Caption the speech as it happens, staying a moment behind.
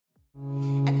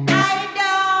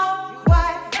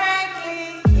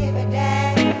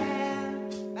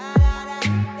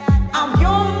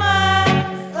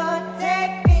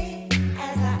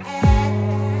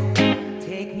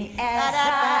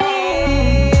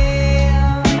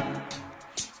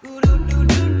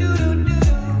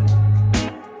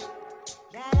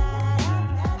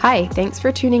Hi, thanks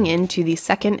for tuning in to the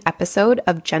second episode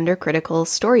of Gender Critical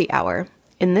Story Hour.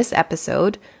 In this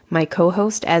episode, my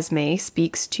co-host Esme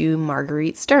speaks to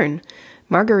Marguerite Stern.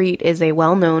 Marguerite is a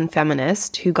well-known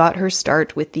feminist who got her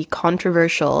start with the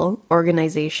controversial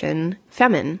organization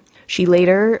Femin. She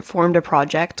later formed a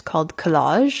project called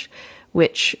Collage,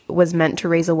 which was meant to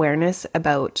raise awareness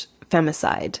about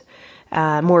femicide.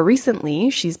 More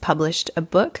recently, she's published a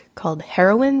book called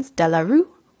Heroines de la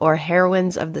Rue, or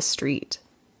Heroines of the Street.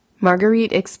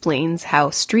 Marguerite explains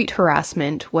how street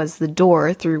harassment was the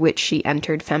door through which she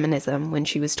entered feminism when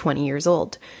she was 20 years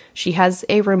old. She has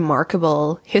a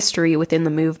remarkable history within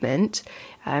the movement,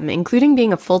 including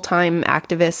being a full-time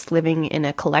activist living in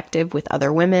a collective with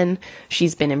other women.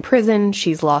 She's been in prison,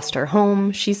 she's lost her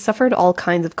home, she's suffered all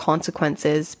kinds of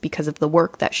consequences because of the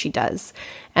work that she does.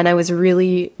 And I was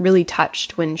really, really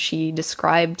touched when she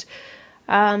described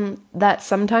that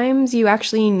sometimes you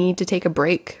actually need to take a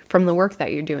break from the work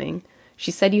that you're doing. She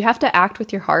said you have to act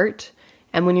with your heart,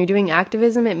 and when you're doing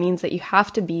activism, it means that you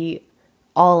have to be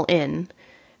all in.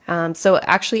 So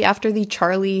actually, after the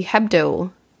Charlie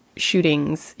Hebdo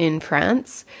shootings in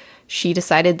France, she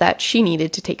decided that she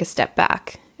needed to take a step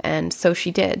back, and so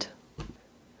she did.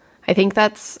 I think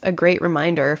that's a great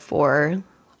reminder for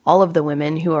all of the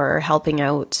women who are helping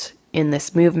out in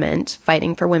this movement,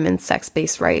 fighting for women's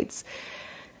sex-based rights,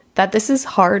 that this is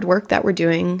hard work that we're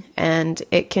doing, and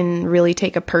it can really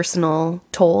take a personal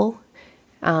toll.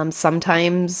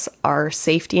 Sometimes our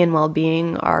safety and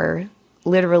well-being are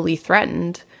literally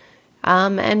threatened,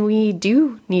 and we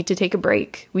do need to take a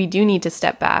break. We do need to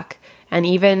step back. And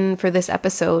even for this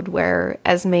episode where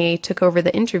Esme took over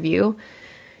the interview,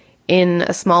 in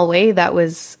a small way, that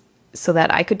was so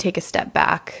that I could take a step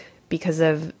back because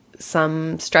of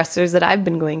some stressors that I've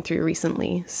been going through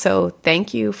recently. So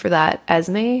thank you for that,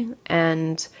 Esme,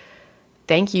 and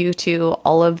thank you to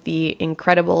all of the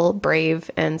incredible,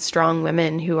 brave, and strong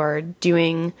women who are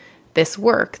doing this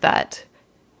work that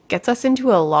gets us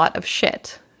into a lot of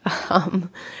shit.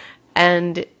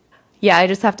 And yeah, I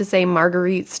just have to say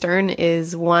Marguerite Stern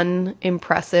is one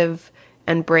impressive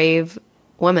and brave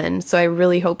woman. So I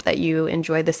really hope that you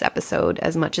enjoyed this episode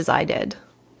as much as I did.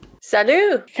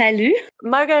 Salut! Salut!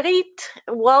 Marguerite,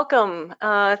 welcome.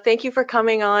 Thank you for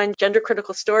coming on Gender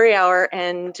Critical Story Hour.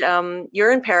 And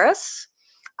you're in Paris.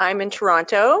 I'm in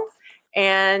Toronto.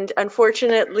 And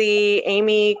unfortunately,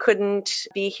 Amy couldn't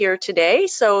be here today.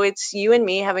 So it's you and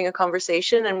me having a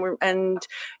conversation. And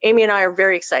Amy and I are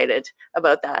very excited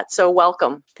about that. So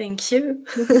welcome. Thank you.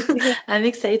 I'm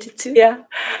excited too. Yeah.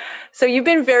 So you've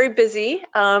been very busy.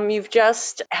 You've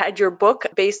just had your book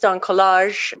based on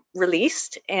collage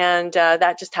released, and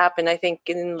that just happened, I think,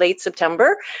 in late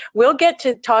September. We'll get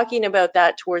to talking about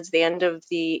that towards the end of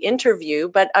the interview,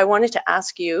 but I wanted to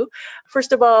ask you,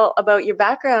 first of all, about your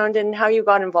background and how you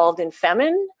got involved in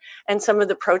Femin and some of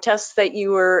the protests that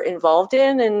you were involved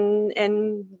in,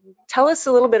 and tell us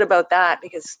a little bit about that,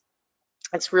 because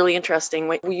it's really interesting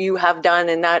what you have done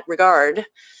in that regard.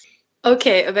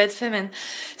 Okay, about Femin.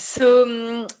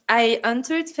 So I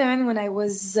entered Femin when I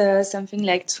was something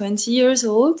like 20 years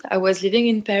old. I was living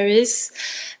in Paris,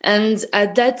 and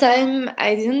at that time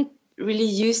I didn't really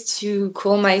used to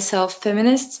call myself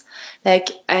feminist. Like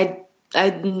I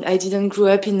didn't grow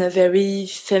up in a very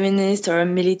feminist or a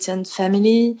militant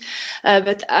family,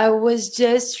 but I was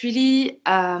just really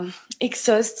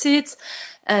exhausted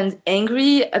and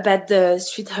angry about the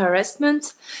street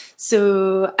harassment.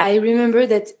 So I remember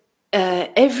that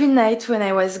every night when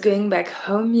I was going back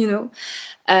home,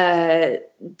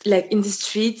 like in the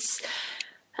streets,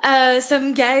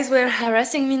 some guys were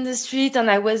harassing me in the street, and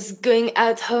I was going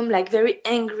out home like very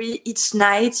angry each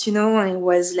night, and it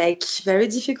was like very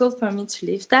difficult for me to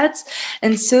live that.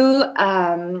 And so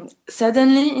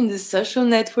suddenly in the social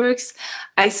networks,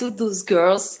 I saw those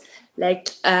girls like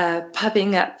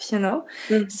popping up,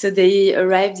 So they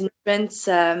arrived in France.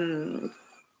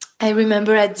 I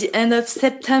remember at the end of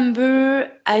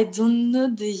September, I don't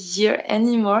know the year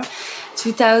anymore,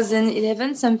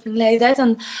 2011, something like that.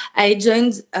 And I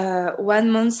joined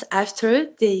 1 month after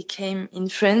they came in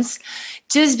France,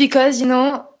 just because,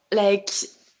 like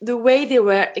the way they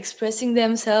were expressing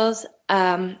themselves,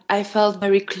 I felt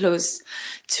very close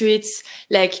to it.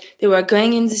 Like they were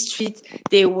going in the street,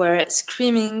 they were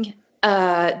screaming,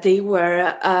 they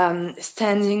were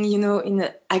standing, in an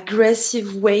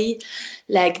aggressive way,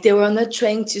 like they were not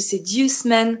trying to seduce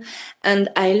men. And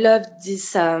I loved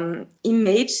this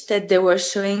image that they were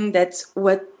showing, that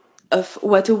what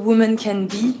a woman can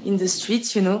be in the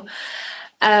streets,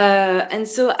 and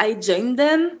so I joined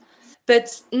them,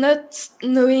 but not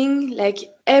knowing like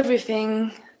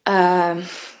everything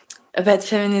about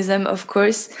feminism, of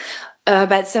course.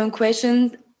 But some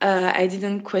questions I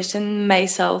didn't question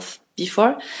myself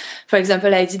before. For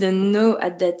example, I didn't know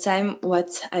at that time what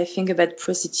I think about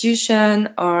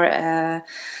prostitution or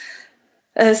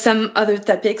some other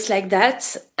topics like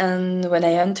that. And when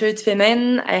I entered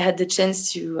Femen, I had the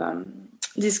chance to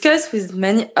discuss with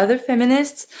many other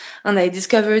feminists, and I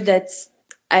discovered that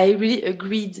I really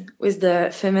agreed with the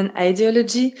Femen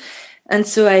ideology. And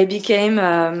so I became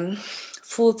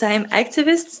full-time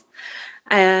activist.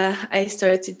 I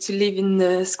started to live in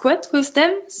the squat with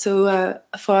them. So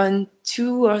for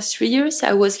 2 or 3 years,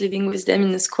 I was living with them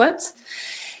in the squat.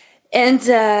 And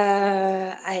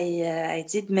I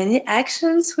did many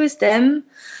actions with them,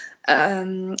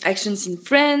 actions in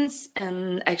France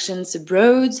and actions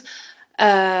abroad,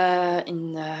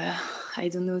 I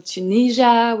don't know,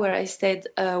 Tunisia, where I stayed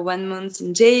 1 month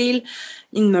in jail,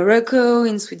 in Morocco,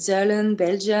 in Switzerland,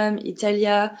 Belgium, Italy,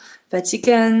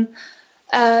 Vatican,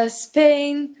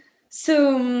 Spain.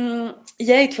 So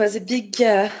yeah, it was a big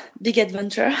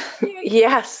adventure.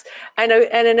 Yes, and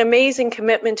an amazing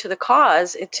commitment to the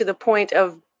cause, to the point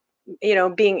of,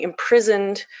 being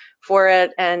imprisoned for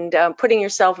it and putting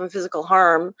yourself in physical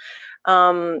harm.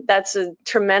 That's a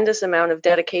tremendous amount of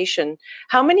dedication.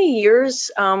 How many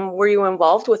years were you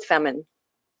involved with Femen?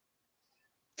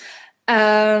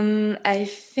 I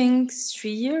think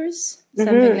 3 years,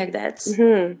 something like that.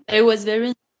 Mm-hmm. It was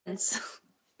very intense.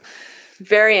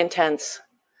 Very intense.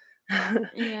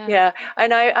 Yeah.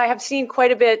 And I have seen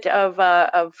quite a bit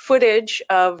of footage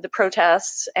of the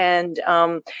protests, and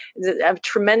a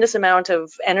tremendous amount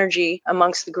of energy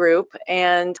amongst the group.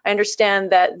 And I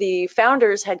understand that the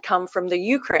founders had come from the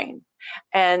Ukraine,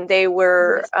 and they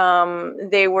were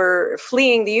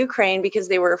fleeing the Ukraine because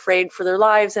they were afraid for their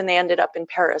lives, and they ended up in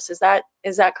Paris. Is that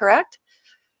correct?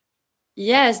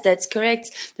 Yes, that's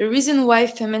correct. The reason why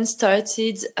Femen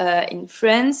started in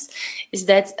France is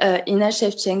that Ina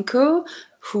Shevchenko,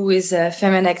 who is a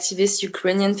Femen activist,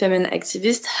 Ukrainian Femen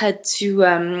activist, had to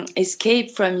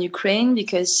escape from Ukraine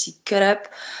because she cut up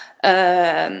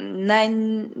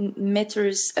 9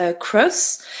 meters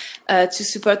cross to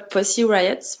support Pussy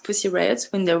riots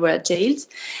when they were jailed.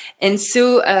 And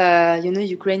so,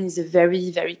 Ukraine is a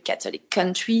very, very Catholic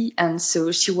country. And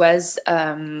so she was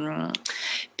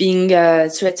being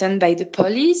threatened by the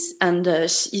police. And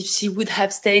if she would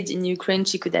have stayed in Ukraine,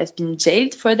 she could have been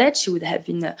jailed for that. She would have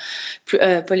been a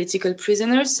political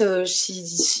prisoner. So she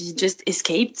just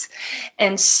escaped.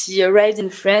 And she arrived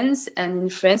in France. And in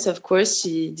France, of course,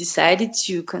 she decided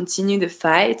to continue the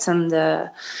fight.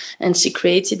 And she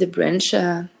created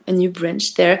a new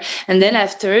branch there. And then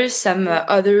after, some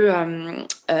other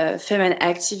Femen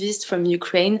activists from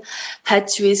Ukraine had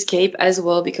to escape as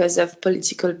well because of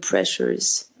political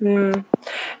pressures. And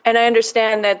I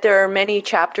understand that there are many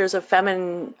chapters of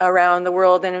Femen around the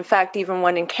world, and in fact, even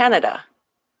one in Canada.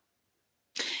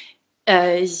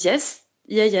 Yes.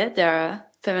 Yeah, there are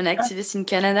Femen activists in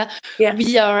Canada. Yeah.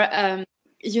 We are,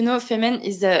 Femen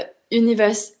is a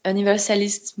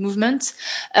universalist movement.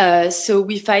 So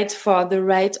we fight for the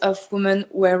right of women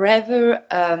wherever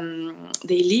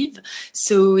they live.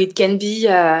 So it can be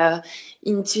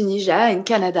in Tunisia, in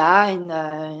Canada,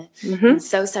 in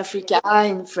South Africa,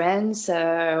 in France.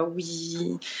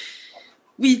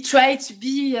 We try to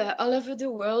be all over the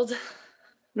world.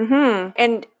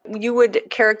 And you would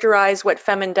characterize what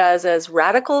Femen does as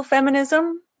radical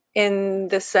feminism, in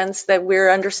the sense that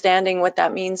we're understanding what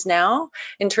that means now,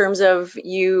 in terms of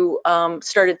you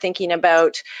started thinking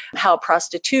about how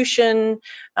prostitution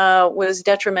was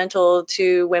detrimental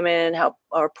to women,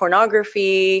 or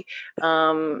pornography,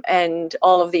 and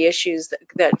all of the issues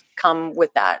that come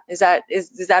with that. Is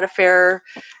that a fair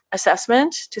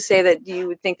assessment, to say that you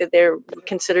would think that they're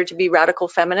considered to be radical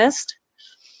feminist?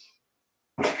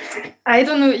 I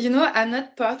don't know. I'm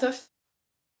not part of.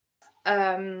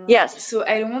 Yes. So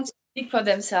I don't want to speak for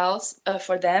themselves,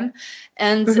 for them.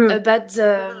 And about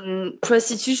the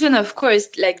prostitution, of course,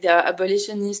 like they're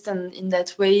abolitionist, and in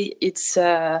that way, it's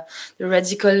the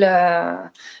radical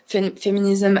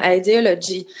feminism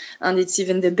ideology, and it's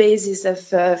even the basis of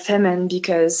Femen,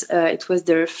 because it was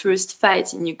their first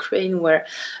fight in Ukraine, where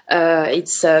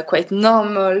it's quite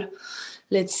normal,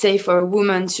 let's say, for a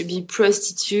woman to be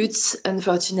prostitutes,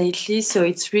 unfortunately. So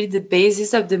it's really the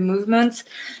basis of the movement.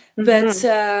 But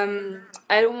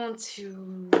I don't want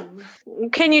to.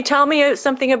 Can you tell me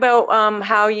something about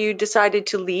how you decided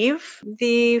to leave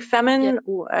the Femen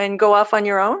and go off on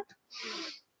your own?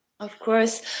 Of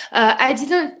course, I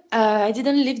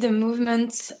didn't leave the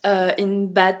movement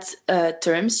in bad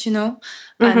terms. You know,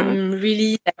 I'm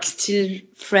really like still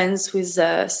friends with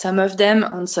some of them,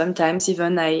 and sometimes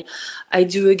even I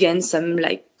do again some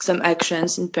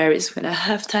actions in Paris when I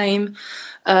have time.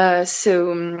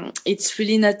 So it's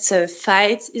really not a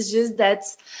fight. It's just that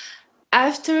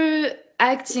after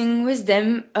acting with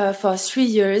them for 3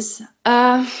 years,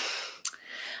 I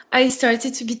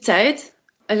started to be tired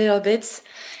a little bit.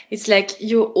 It's like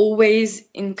you're always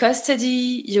in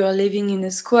custody, you're living in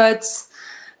a squat,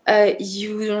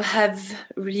 you don't have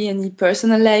really any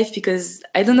personal life because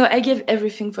I don't know, I gave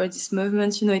everything for this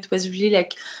movement. You know, it was really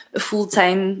like a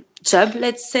full-time job,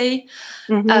 let's say.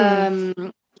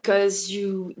 Because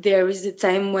there is a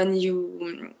time when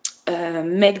you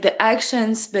make the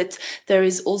actions, but there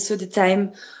is also the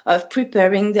time of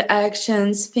preparing the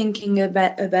actions, thinking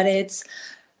about it,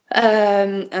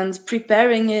 and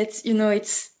preparing it. You know,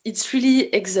 it's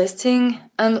really exhausting.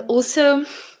 And also,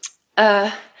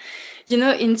 you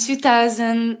know, in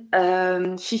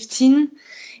 2015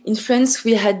 in France,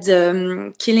 we had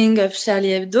the killing of Charlie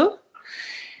Hebdo.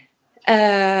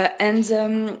 And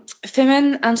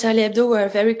Femen and Charlie Hebdo were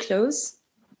very close.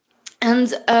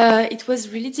 And it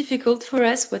was really difficult for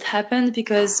us what happened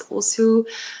because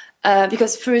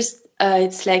first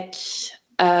it's like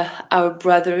our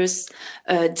brothers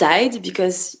died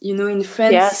because, you know, in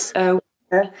France, we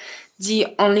were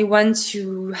the only one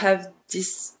to have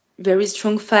this very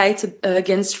strong fight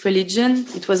against religion.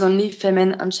 It was only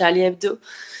Femen and Charlie Hebdo.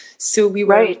 So we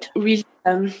were really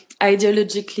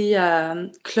ideologically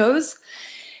close.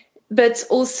 But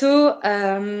also,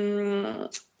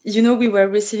 you know, we were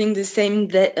receiving the same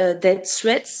death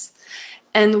threats.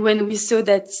 And when we saw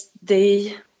that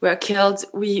they were killed,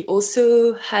 we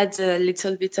also had a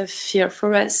little bit of fear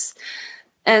for us.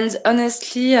 And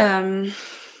honestly,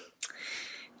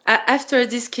 after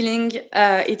this killing,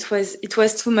 it was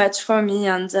too much for me,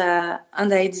 and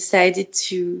I decided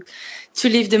to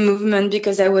leave the movement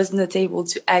because I was not able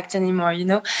to act anymore. You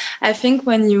know, I think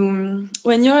when you're an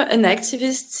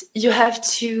activist, you have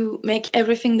to make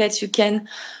everything that you can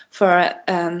for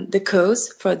the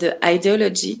cause, for the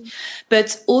ideology,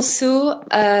 but also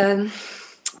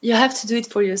you have to do it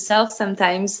for yourself.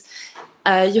 Sometimes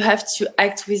you have to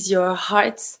act with your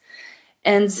heart.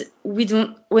 And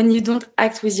when you don't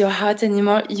act with your heart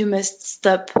anymore, you must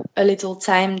stop a little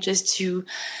time just to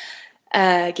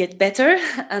get better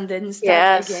and then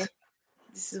start again.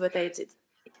 This is what I did.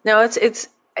 No, it's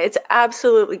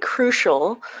absolutely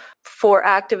crucial for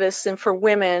activists and for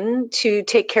women to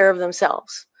take care of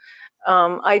themselves.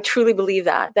 I truly believe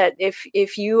that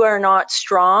if you are not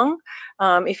strong,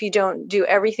 if you don't do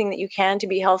everything that you can to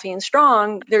be healthy and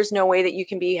strong, there's no way that you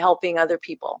can be helping other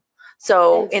people.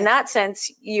 So in that sense,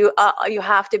 you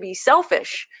have to be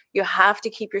selfish. You have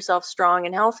to keep yourself strong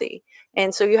and healthy.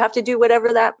 And so you have to do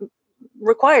whatever that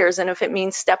requires. And if it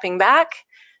means stepping back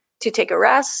to take a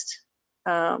rest,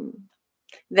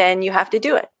 then you have to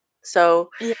do it. So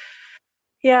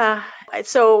yeah.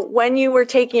 So when you were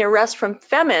taking a rest from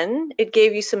Femin, it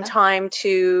gave you some time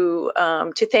to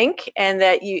think, and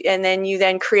then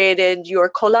you created your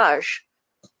collage.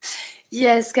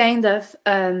 Yes, kind of.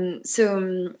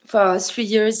 So for 3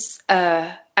 years,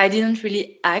 I didn't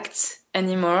really act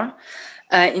anymore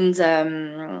in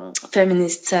the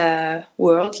feminist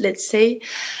world, let's say.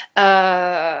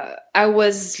 I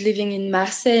was living in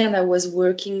Marseille and I was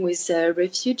working with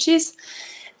refugees.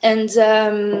 And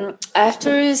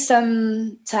after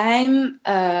some time,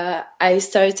 I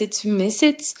started to miss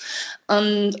it.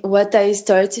 And what I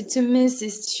started to miss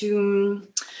is to,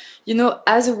 you know,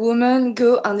 as a woman,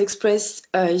 go and express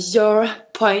your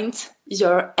point,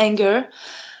 your anger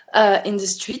in the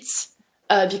streets,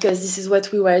 because this is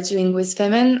what we were doing with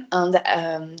Femen. And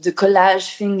the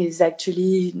collage thing is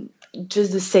actually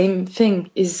just the same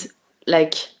thing, is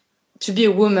like to be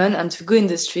a woman and to go in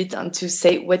the street and to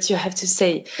say what you have to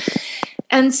say.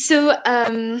 And so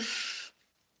at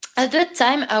that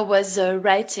time, I was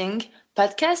writing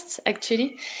podcasts,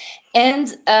 actually. And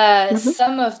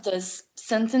some of those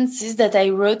sentences that I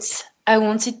wrote, I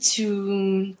wanted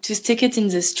to stick it in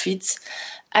the streets.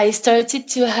 I started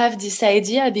to have this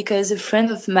idea because a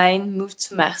friend of mine moved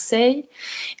to Marseille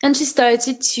and she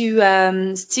started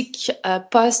to stick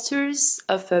posters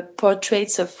of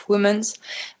portraits of women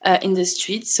in the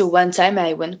streets. So one time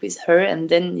I went with her and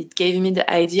then it gave me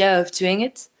the idea of doing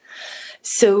it.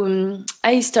 So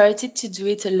I started to do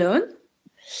it alone.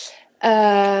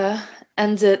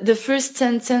 And the first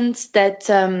sentence that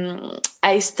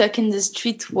I stuck in the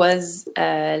street was,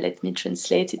 let me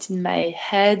translate it in my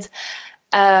head.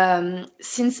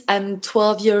 since I'm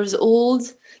 12 years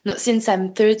old, no, since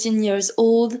I'm 13 years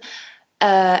old,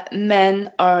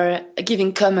 men are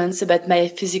giving comments about my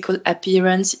physical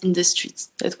appearance in the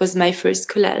streets. That was my first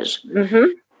collage.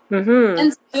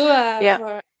 And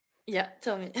so,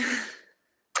 tell me.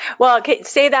 Well, okay,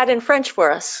 say that in French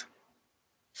for us.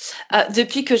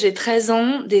 Depuis que j'ai 13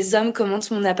 ans, des hommes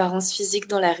commentent mon apparence physique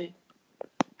dans la rue.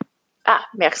 Ah,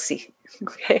 merci.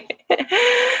 Okay.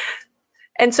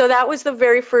 And so that was the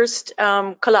very first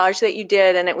collage that you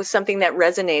did, and it was something that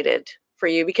resonated for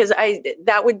you, because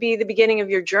that would be the beginning of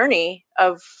your journey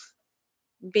of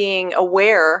being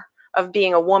aware of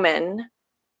being a woman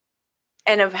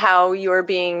and of how you're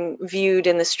being viewed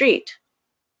in the street.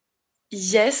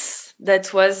 Yes,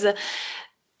 that was,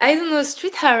 I don't know,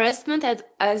 street harassment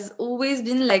has always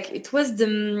been like, it was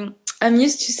I'm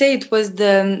used to say it was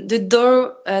the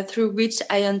door through which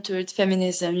I entered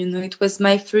feminism. You know, it was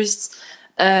my first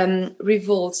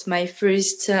revolt, my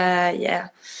first, the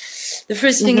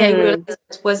first thing I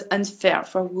realized was unfair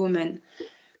for women.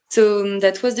 So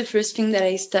that was the first thing that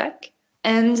I stuck.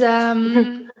 And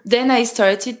then I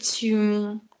started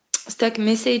to stuck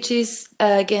messages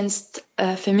against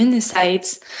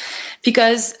feminicides,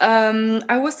 because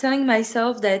I was telling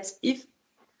myself that if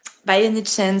by any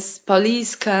chance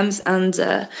police comes and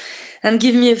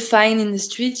give me a fine in the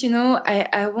street, you know,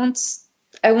 I want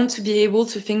to be able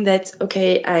to think that,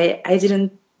 okay, I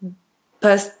didn't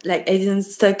post, like I didn't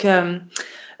stuck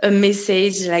a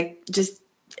message, like just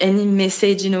any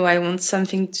message, you know. I want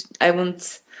something I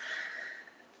want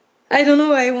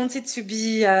it to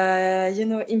be,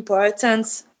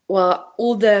 important. Well,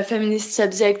 all the feminist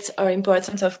subjects are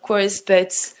important, of course,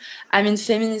 but I mean,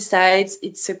 feminicide,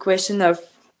 it's a question of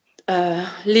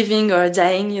living or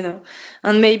dying, you know,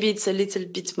 and maybe it's a little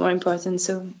bit more important.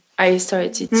 So I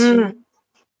started to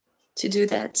do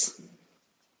that.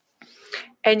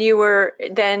 And you were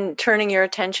then turning your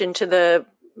attention to the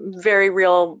very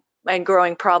real and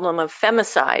growing problem of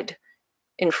femicide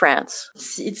in France.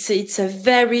 It's a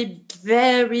very,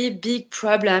 very big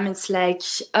problem. It's like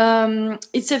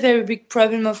it's a very big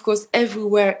problem, of course,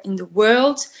 everywhere in the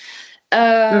world.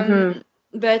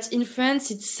 But in France,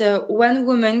 it's one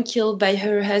woman killed by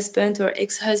her husband or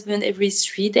ex-husband every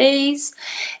 3 days.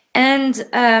 And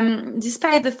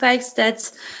despite the fact that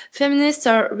feminists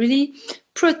are really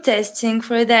protesting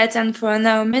for that, and for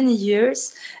now many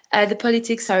years, the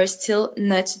politics are still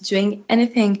not doing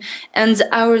anything. And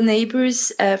our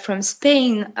neighbors from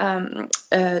Spain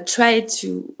tried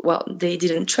to, well, they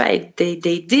didn't try, they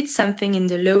did something in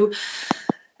the law.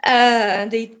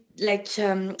 They like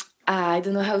I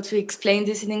don't know how to explain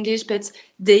this in English, but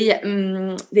they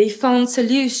found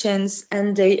solutions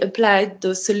and they applied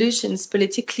those solutions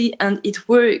politically, and it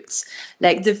worked.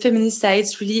 Like the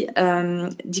feminicides really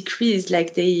decreased,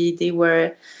 like they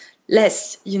were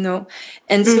less, you know.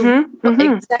 And so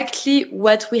exactly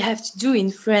what we have to do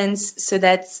in France so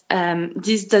that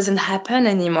this doesn't happen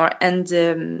anymore.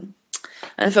 And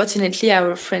unfortunately,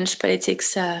 our French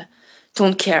politics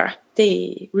don't care.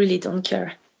 They really don't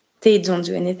care. They don't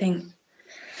do anything.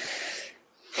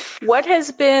 What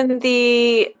has been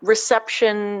the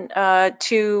reception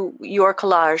to your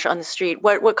collage on the street?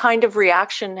 What kind of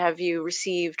reaction have you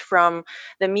received from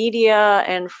the media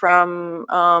and from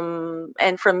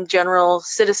general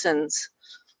citizens?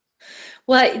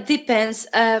 Well, it depends.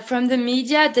 From the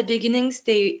media, at the beginning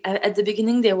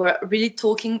they were really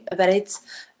talking about it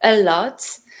a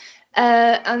lot,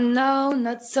 and now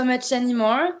not so much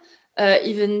anymore.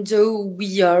 Even though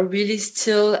we are really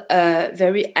still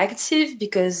very active,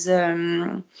 because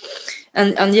and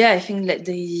I think that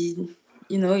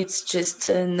it's just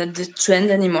not the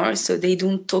trend anymore, so they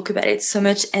don't talk about it so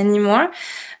much anymore,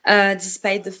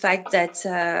 despite the fact that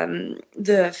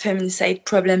the feminicide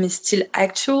problem is still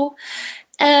actual.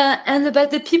 And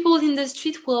about the people in the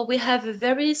street, well, we have a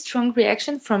very strong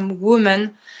reaction from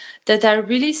women that are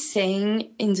really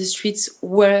saying in the streets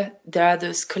where there are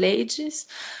those collages,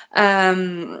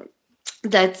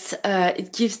 that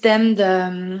it gives them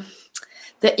the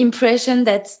impression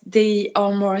that they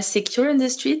are more secure in the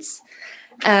streets,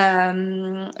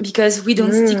 because we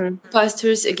don't stick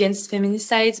posters against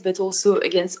feminicides, but also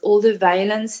against all the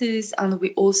violences, and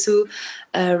we also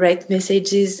write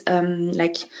messages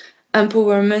like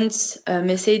empowerment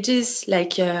messages,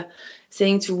 like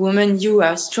saying to women, you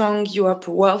are strong, you are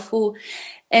powerful.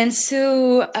 And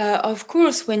so, of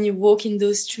course, when you walk in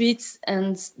those streets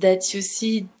and that you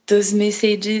see those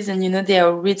messages, and they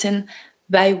are written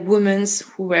by women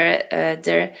who were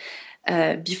there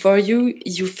before you,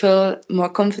 you feel more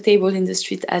comfortable in the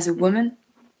street as a woman.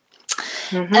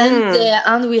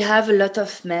 And we have a lot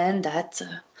of men that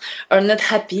are not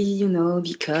happy,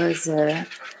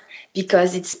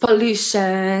 because it's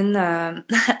pollution,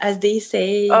 as they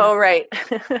say. Oh, right.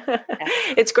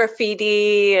 It's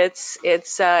graffiti.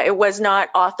 It was not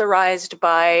authorized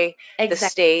by the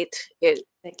state.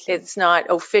 It's not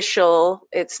official.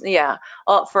 It's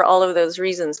for all of those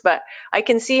reasons. But I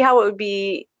can see how it would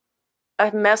be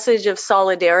a message of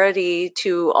solidarity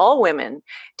to all women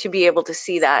to be able to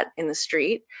see that in the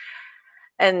street,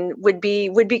 and would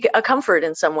be a comfort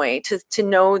in some way to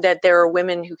know that there are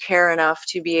women who care enough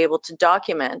to be able to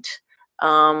document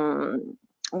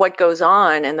what goes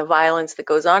on and the violence that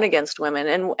goes on against women.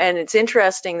 And it's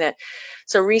interesting that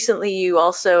so recently you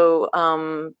also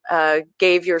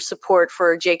gave your support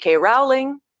for J.K.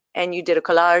 Rowling, and you did a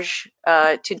collage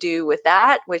to do with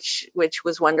that, which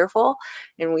was wonderful,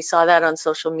 and we saw that on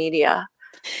social media.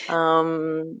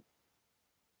 Do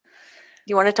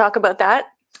you want to talk about that?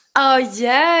 Oh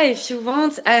yeah, if you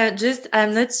want.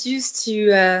 I'm not used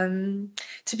to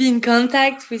be in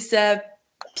contact with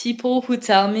people who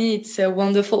tell me it's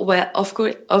wonderful. Well, of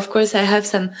course, I have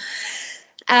some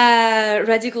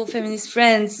radical feminist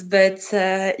friends, but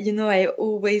I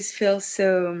always feel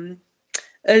so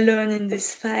alone in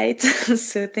this fight.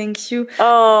 So thank you.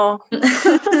 Oh.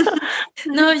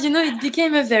 No, it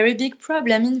became a very big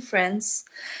problem in France.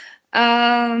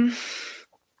 All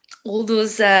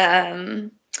those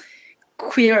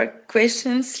queer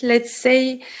questions, let's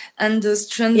say, and those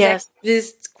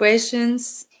transactivist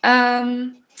questions.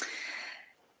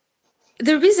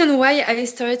 The reason why I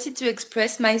started to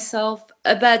express myself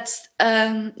about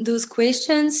those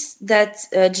questions that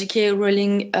J.K.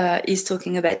 Rowling is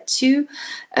talking about too,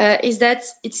 is that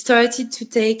it started to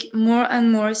take more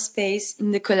and more space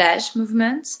in the collage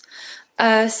movement.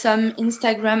 Some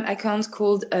Instagram account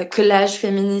called Collage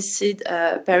Féminicide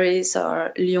Paris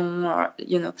or Lyon, or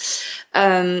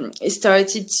it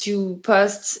started to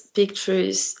post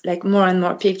pictures, like more and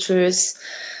more pictures,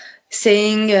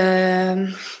 saying,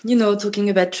 talking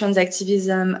about trans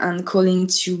activism and calling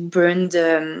to burn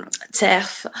the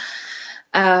TERF.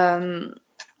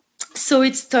 So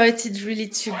it started really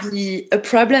to be a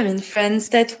problem in France.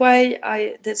 That's why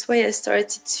I started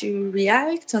to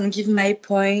react and give my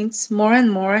points more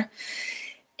and more.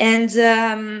 And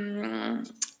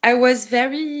I was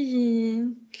very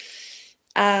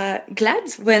glad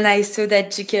when I saw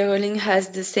that J.K. Rowling has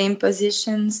the same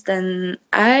positions than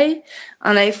I,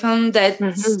 and I found that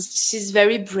she's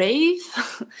very brave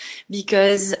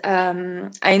because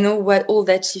I know all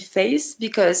that she faced,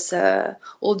 because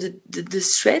all the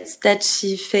threats that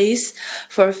she faced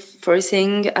for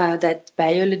saying that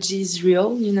biology is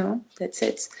real, that's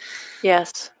it.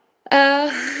 Yes.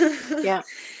 Yeah.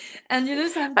 And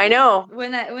I know.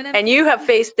 And you have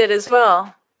faced it as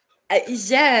well.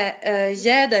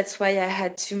 That's why I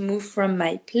had to move from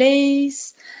my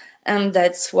place, and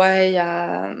that's why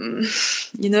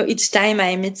each time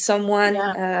I meet someone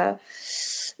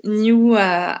new,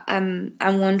 I'm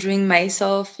wondering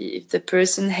myself if the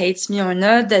person hates me or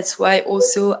not. That's why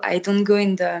also I don't go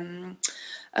in the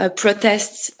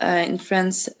protests in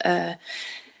France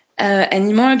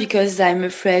anymore, because I'm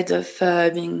afraid of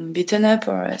being beaten up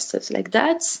or stuff like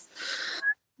that.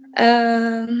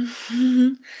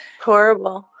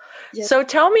 Horrible. Yeah. So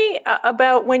tell me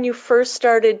about when you first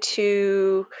started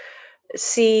to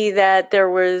see that there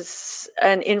was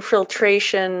an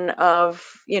infiltration of,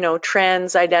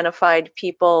 trans identified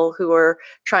people who were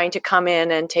trying to come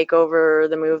in and take over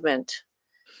the movement.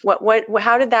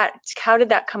 How did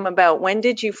that come about? When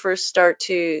did you first start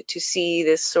to see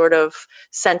this sort of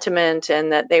sentiment,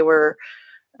 and that they were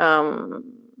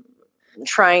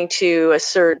trying to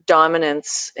assert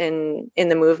dominance in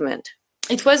the movement?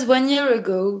 It was 1 year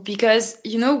ago, because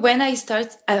when I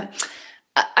started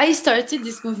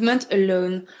this movement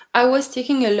alone. I was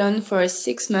sticking alone for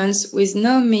 6 months with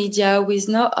no media, with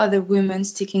no other women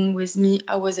sticking with me.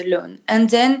 I was alone. And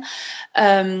then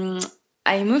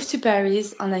I moved to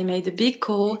Paris, and I made a big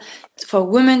call for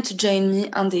women to join me,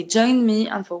 and they joined me.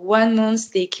 And for 1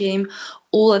 month, they came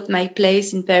all at my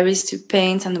place in Paris to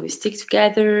paint, and we stick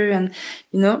together, and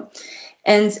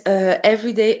and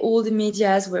every day all the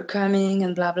medias were coming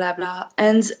and blah blah blah.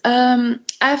 And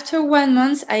after 1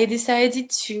 month, I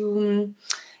decided to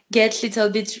get a little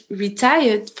bit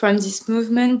retired from this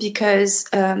movement, because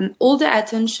all the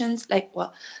attention,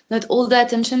 not all the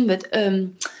attention, but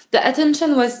the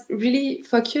attention was really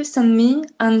focused on me,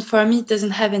 and for me it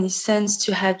doesn't have any sense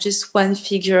to have just one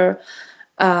figure.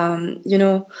 I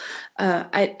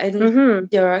don't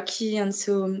hierarchy, and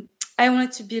so I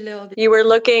wanted to be a little bit. You were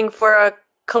looking for a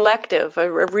collective, a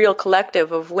real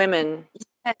collective of women.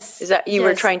 Yes. Is that you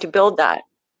were trying to build that?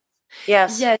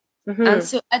 Yes. Yes. And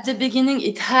so at the beginning,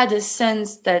 it had a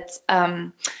sense that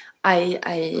I'm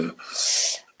a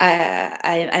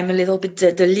little bit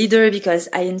the leader because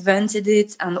I invented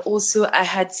it, and also I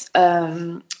had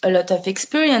a lot of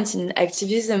experience in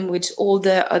activism, which all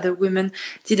the other women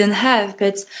didn't have.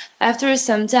 But after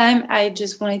some time, I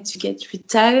just wanted to get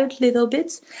retired a little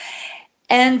bit.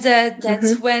 And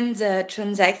that's when the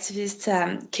trans activist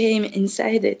came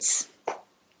inside it.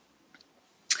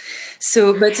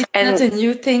 So, but it's not a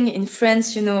new thing in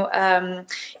France, you know.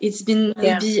 It's been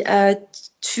maybe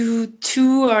 2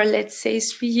 or let's say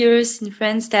 3 years in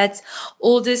France that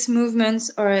all these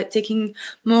movements are taking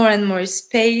more and more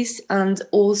space, and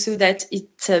also that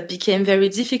it became very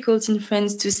difficult in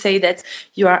France to say that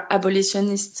you are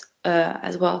abolitionist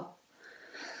as well.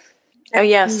 Oh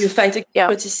yes, you fight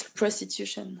against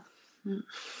prostitution.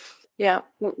 Yeah,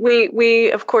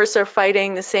 we of course are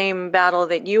fighting the same battle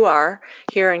that you are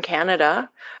here in Canada,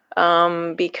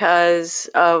 because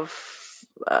of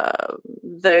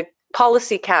the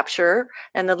policy capture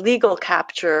and the legal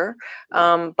capture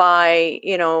by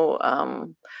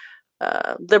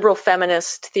liberal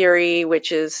feminist theory,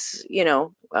 which is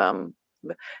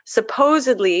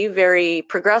supposedly very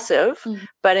progressive,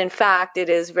 but in fact it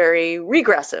is very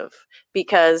regressive,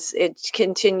 because it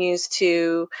continues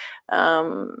to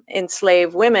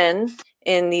enslave women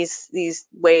in these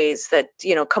ways that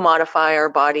commodify our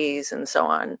bodies and so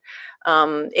on.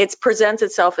 It presents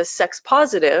itself as sex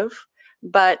positive,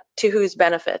 but to whose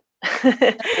benefit?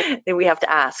 We have to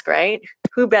ask, right?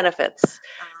 Who benefits?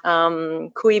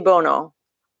 Cui bono?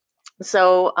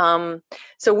 So it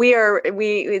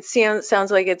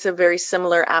sounds like it's a very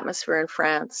similar atmosphere in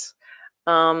France.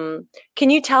 Can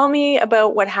you tell me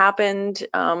about what happened?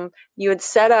 You had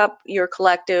set up your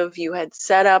collective, you had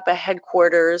set up a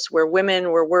headquarters where women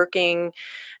were working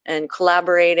and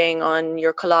collaborating on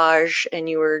your collage, and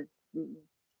you were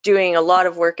doing a lot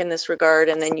of work in this regard,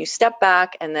 and then you stepped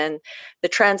back, and then the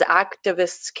trans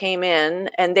activists came in,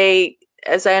 and they,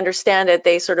 as I understand it,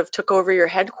 they sort of took over your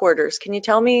headquarters. Can you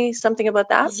tell me something about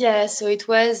that? Yeah, so it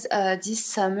was this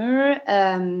summer.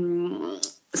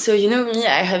 So you know me,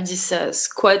 I have this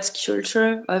squat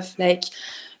culture of like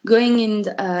going in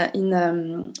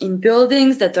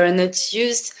buildings that are not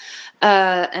used,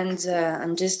 and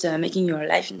just making your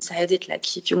life inside it.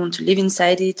 Like if you want to live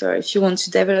inside it, or if you want to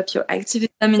develop your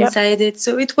activism inside it.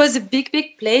 So it was a big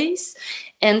place,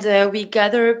 and we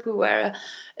gathered. We were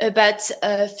about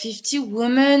 50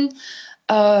 women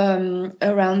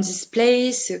around this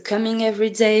place, coming every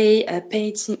day,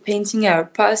 painting our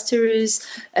posters,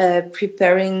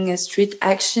 preparing street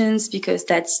actions, because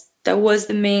that was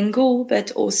the main goal, but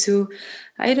also,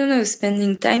 I don't know,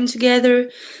 spending time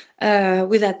together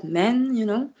without men, you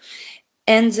know.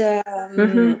 And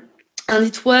and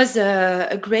it was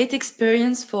a great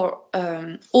experience for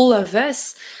all of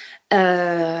us.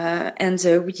 And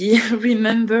we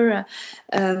remember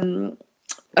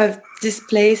of this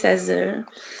place as a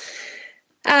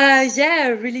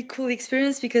really cool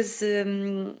experience, because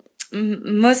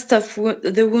most of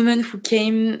the women who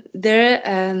came there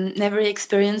never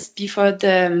experienced before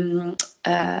the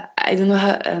I don't know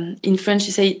how in French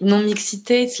you say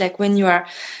non-mixité. It's like when you are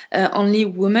only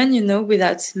woman, you know,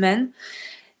 without men.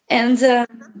 And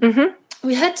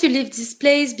we had to leave this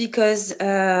place because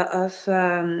of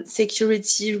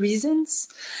security reasons,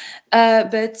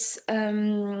 but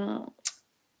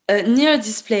near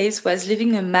this place was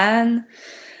living a man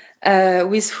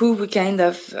with who we kind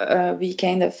of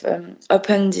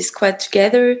opened this squad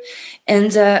together.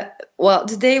 And well,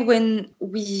 the day when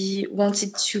we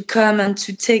wanted to come and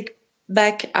to take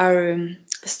back our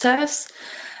stuffs,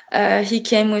 he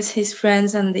came with his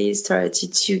friends, and they started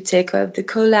to take up the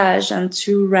collage and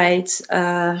to write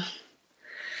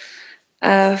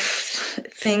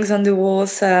things on the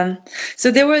walls.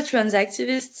 So they were trans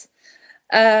activists.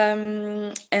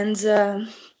 And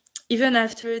even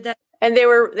after that, and they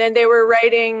were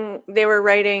writing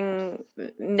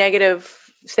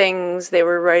negative things. They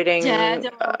were writing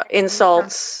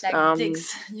insults, like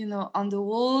dicks, you know, on the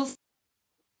walls.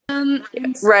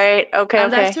 Right. Okay.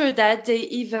 And after that, they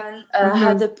even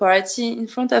had a party in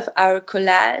front of our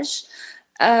collage,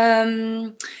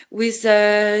 with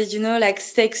you know, like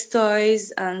sex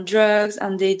toys and drugs,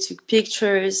 and they took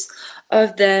pictures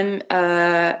of them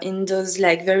in those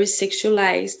like very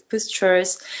sexualized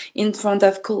postures in front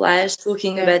of collage,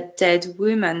 talking about dead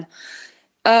women.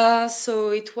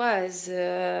 So it was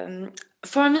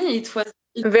for me, it was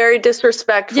very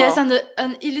disrespectful. Yes, and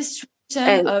an illustration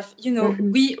of, you know,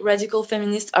 we radical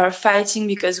feminists are fighting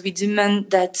because we demand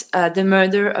that the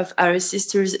murder of our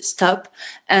sisters stop,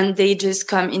 and they just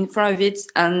come in front of it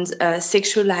and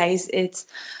sexualize it.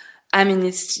 I mean,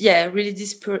 it's really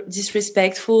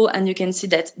disrespectful, and you can see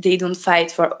that they don't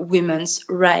fight for women's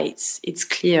rights. It's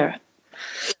clear.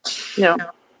 No.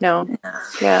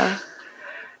 Yeah.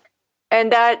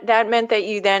 And that meant that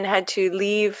you then had to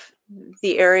leave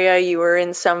the area. You were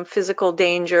in some physical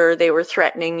danger. They were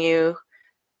threatening you,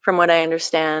 from what I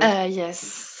understand.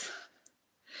 Yes.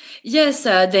 Yes,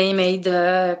 they made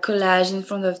a collage in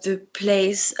front of the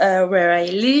place where I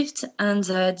lived, and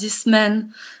this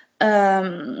man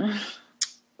from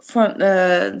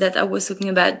that I was talking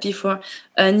about before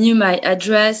knew my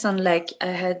address, and like I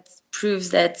had proofs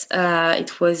that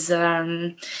it was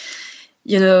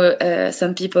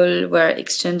some people were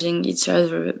exchanging each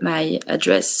other my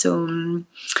address, so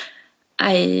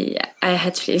I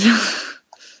had to leave.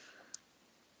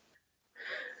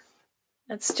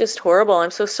 That's just horrible. I'm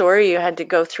so sorry you had to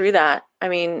go through that. I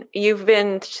mean, you've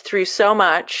been through so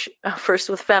much, first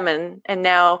with Femin, and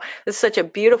now it's such a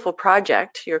beautiful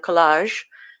project, your collage.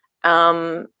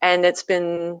 And it's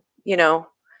been, now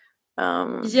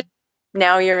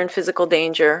you're in physical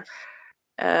danger.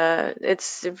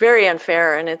 It's very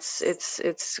unfair, and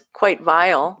it's quite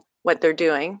vile what they're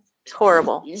doing. It's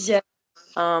horrible. Yeah.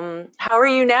 How are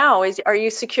you now? Are you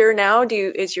secure now?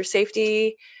 Is your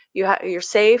safety? You're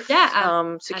safe. Yeah, secure.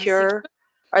 I'm secure.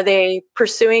 Are they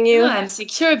pursuing you? No, I'm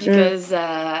secure because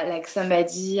like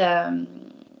somebody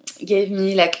gave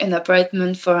me like an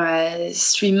apartment for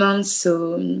 3 months.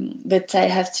 So, but I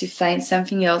have to find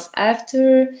something else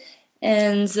after,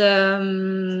 and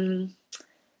I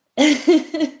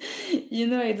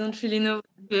don't really know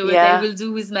what I will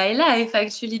do with my life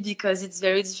actually, because it's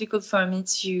very difficult for me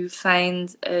to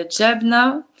find a job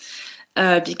now,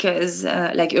 because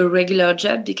like a regular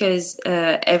job, because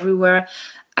everywhere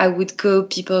I would go,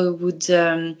 people would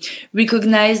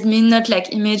recognize me, not like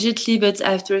immediately, but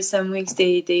after some weeks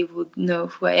they would know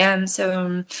who I am.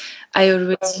 So I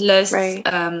already lost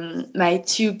my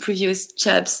 2 previous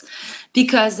jobs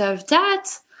because of that.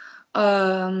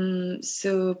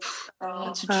 So I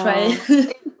want to try.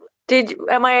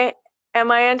 Am I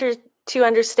to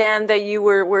understand that you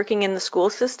were working in the school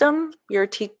system? You're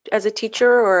as a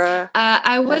teacher or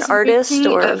I was an artist,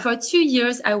 working or for 2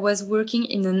 years. I was working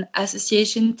in an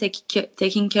association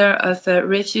taking care of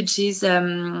refugees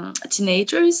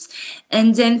teenagers,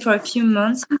 and then for a few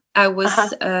months I was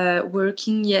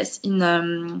working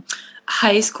in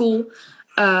high school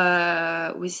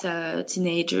with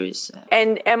teenagers.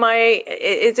 And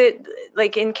is it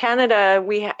like in Canada,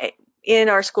 in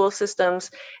our school systems,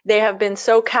 they have been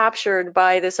so captured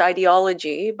by this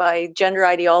ideology, by gender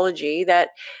ideology, that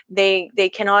they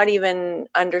cannot even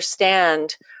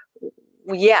understand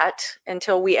yet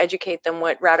until we educate them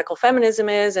what radical feminism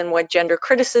is and what gender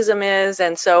criticism is.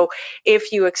 And so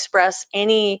if you express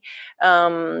any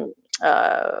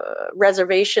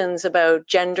reservations about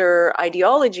gender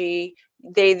ideology,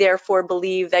 they therefore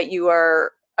believe that you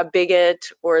are a bigot,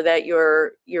 or that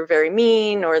you're very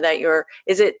mean, or that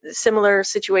is it a similar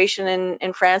situation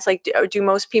in France? Like, do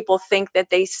most people think that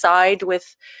they side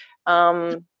with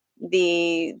the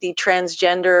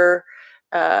transgender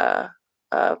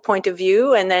point of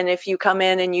view, and then if you come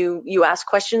in and you ask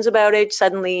questions about it,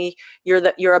 suddenly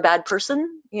you're a bad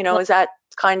person? Is that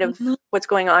kind of what's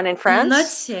going on in France?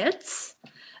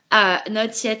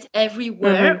 Not yet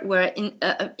everywhere. Where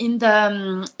in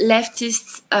the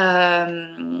leftist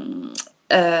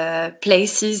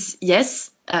places,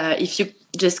 yes. If you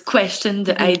just question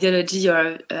the ideology,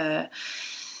 you're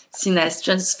seen as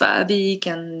transphobic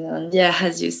and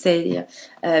as you say,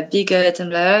 bigot and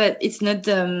blah, blah, blah. It's not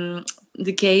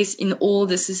the case in all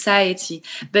the society.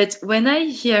 But when I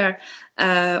hear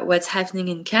what's happening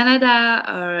in Canada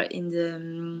or in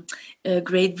the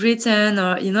Great Britain,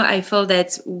 or I feel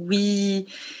that we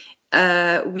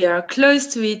are close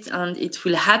to it, and it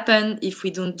will happen if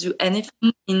we don't do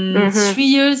anything. In 3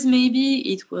 years, maybe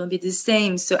it will be the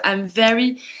same. So I'm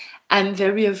very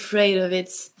afraid of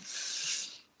it.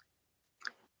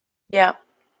 Yeah.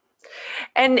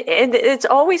 And it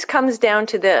always comes down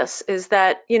to this, is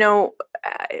that,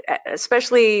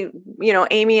 especially,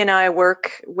 Amy and I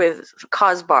work with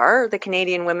COSBAR, the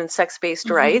Canadian Women's Sex-Based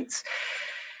Rights.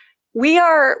 We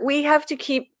have to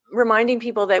keep reminding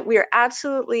people that we are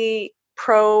absolutely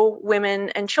pro women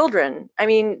and children. I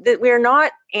mean, that we are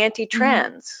not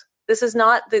anti-trans. This is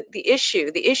not the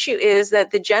issue. The issue is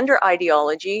that the gender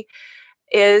ideology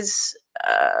is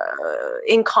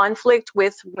in conflict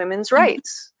with women's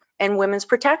rights and women's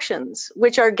protections,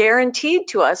 which are guaranteed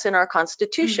to us in our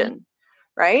Constitution,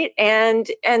 right? And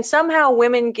somehow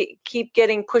women keep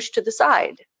getting pushed to the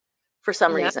side for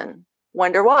some reason.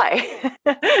 Wonder why.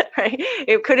 right?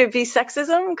 Could it be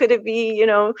sexism? Could it be,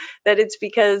 that it's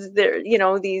because they're,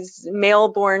 these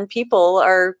male-born people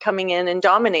are coming in and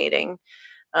dominating,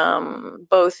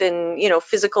 both in, in a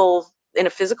physical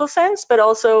sense, but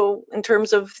also in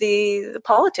terms of the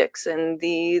politics and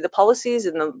the policies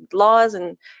and the laws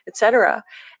and et cetera.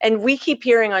 And we keep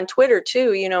hearing on Twitter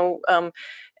too,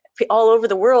 all over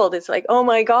the world, it's like, oh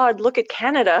my God, look at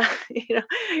Canada.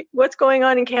 What's going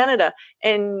on in Canada?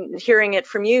 And hearing it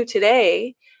from you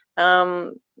today,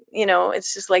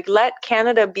 it's just like, let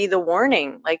Canada be the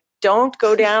warning. Like, don't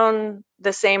go down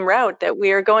the same route that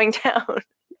we are going down.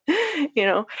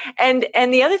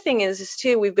 And the other thing is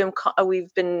too, we've been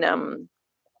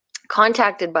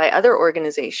contacted by other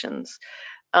organizations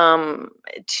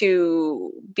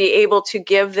to be able to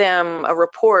give them a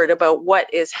report about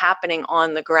what is happening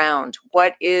on the ground,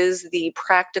 what is the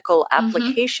practical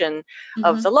application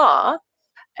of the law.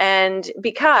 And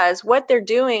because what they're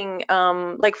doing,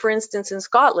 like for instance in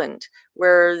Scotland,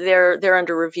 where they're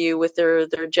under review with their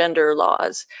gender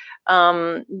laws,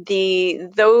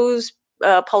 those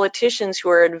politicians who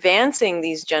are advancing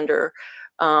these gender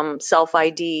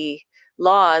self-ID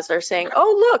laws are saying,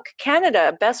 oh, look,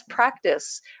 Canada, best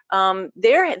practice.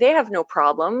 They have no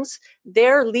problems.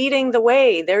 They're leading the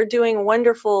way. They're doing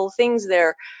wonderful things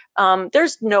there.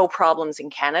 There's no problems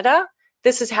in Canada.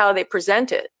 This is how they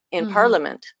present it in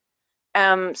Parliament.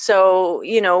 So,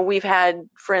 we've had,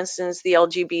 for instance, the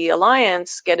LGB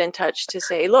Alliance get in touch to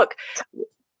say, look,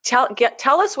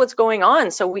 tell us what's going on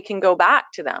so we can go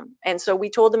back to them. And so we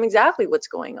told them exactly what's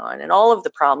going on and all of the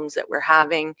problems that we're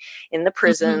having in the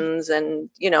prisons and,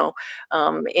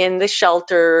 in the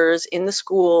shelters, in the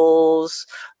schools,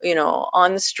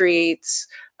 on the streets,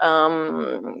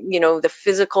 the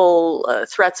physical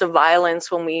threats of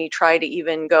violence when we try to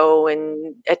even go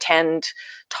and attend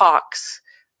talks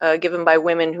given by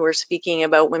women who are speaking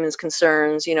about women's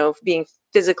concerns, being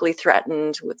physically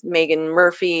threatened with Megan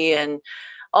Murphy and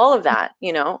all of that.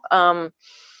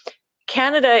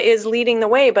 Canada is leading the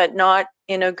way, but not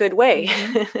in a good way.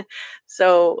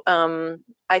 So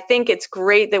I think it's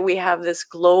great that we have this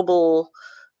global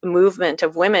movement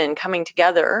of women coming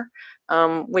together,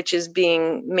 which is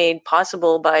being made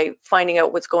possible by finding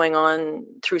out what's going on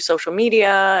through social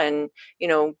media and,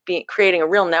 creating a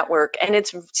real network. And it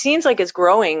seems like it's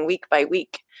growing week by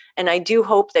week. And I do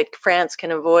hope that France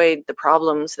can avoid the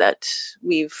problems that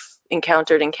we've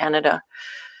encountered in Canada,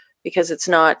 because it's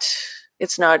not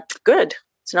good.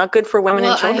 It's not good for women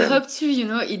and children. I hope to,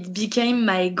 it became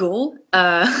my goal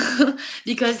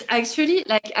because actually,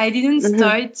 like, I didn't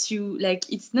start to, like,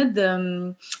 it's not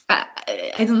the,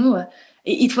 I don't know.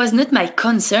 It was not my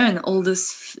concern, all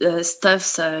those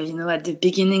stuffs, at the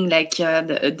beginning. Like,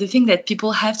 the thing that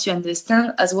people have to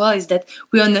understand as well is that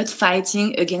we are not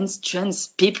fighting against trans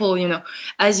people,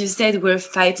 As you said, we're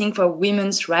fighting for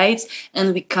women's rights,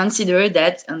 and we consider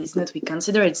that, and it's not we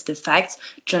consider, it's the fact,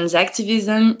 trans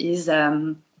activism is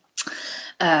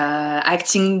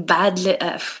acting badly,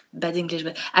 bad English,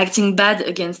 but acting bad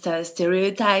against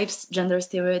stereotypes, gender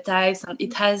stereotypes, and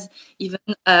it has even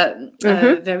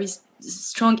very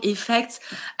strong effects,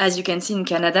 as you can see in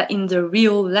Canada, in the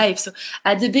real life. So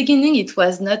at the beginning, it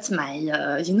was not my,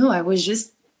 I was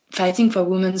just fighting for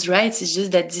women's rights. It's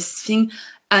just that this thing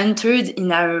entered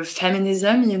in our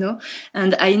feminism,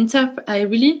 and I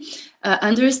really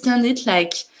understand it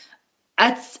like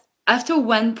after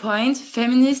one point,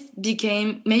 feminists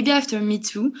became, maybe after Me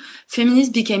Too,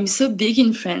 feminists became so big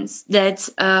in France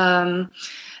that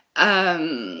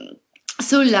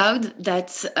so loud that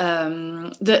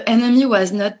the enemy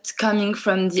was not coming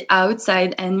from the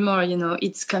outside anymore.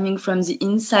 It's coming from the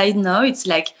inside now. It's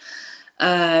like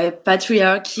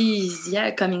patriarchy is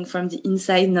coming from the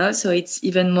inside now, so it's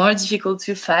even more difficult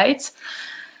to fight.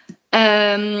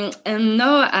 And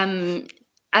now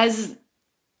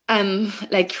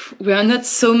like, we are not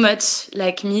so much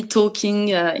like me talking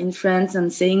in France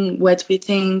and saying what we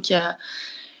think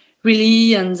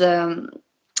really, and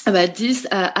about this,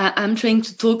 I'm trying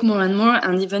to talk more and more,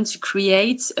 and even to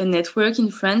create a network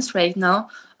in France right now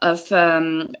of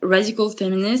radical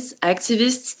feminist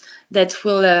activists that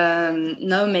will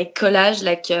now make collage,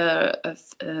 like a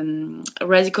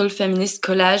radical feminist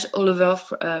collage all over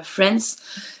France,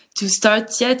 to start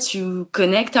to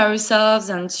connect ourselves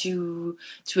and to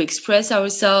express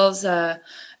ourselves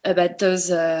about those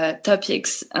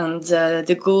topics. And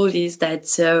the goal is that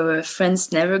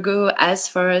France never go as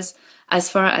far as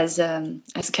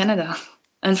Canada.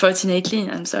 Unfortunately,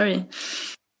 I'm sorry.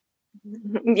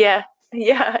 Yeah.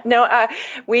 No,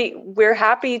 we're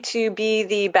happy to be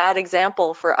the bad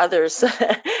example for others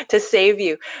to save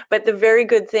you. But the very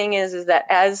good thing is that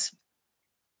as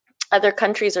other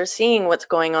countries are seeing what's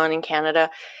going on in Canada,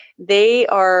 they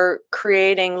are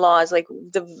creating laws. Like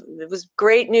there was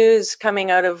great news coming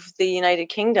out of the United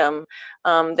Kingdom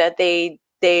that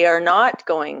they are not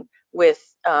going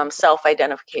with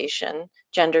self-identification,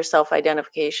 gender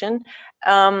self-identification.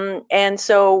 And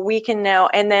so we can now,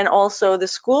 and then also the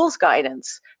schools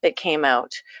guidance that came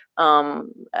out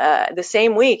the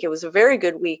same week. It was a very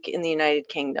good week in the United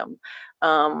Kingdom,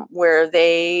 where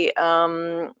the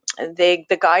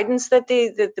guidance that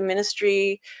the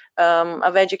Ministry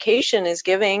of Education is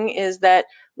giving is that,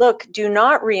 look, do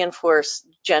not reinforce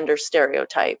gender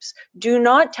stereotypes. Do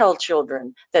not tell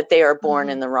children that they are born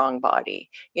in the wrong body.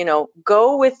 You know,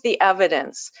 go with the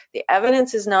evidence. The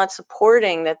evidence is not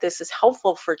supporting that this is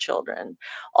helpful for children.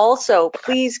 Also,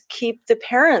 please keep the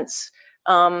parents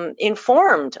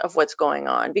informed of what's going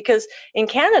on, because in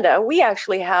Canada, we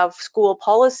actually have school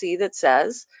policy that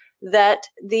says that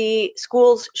the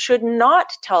schools should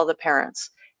not tell the parents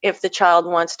if the child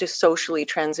wants to socially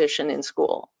transition in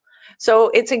school. So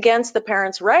it's against the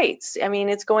parents' rights. I mean,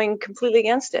 it's going completely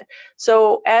against it.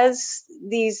 So as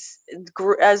the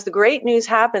great news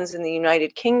happens in the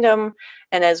United Kingdom,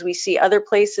 and as we see other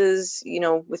places, you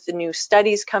know, with the new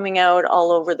studies coming out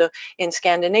all over in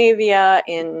Scandinavia,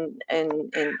 in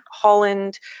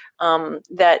Holland,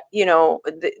 that, you know,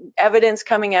 the evidence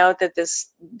coming out that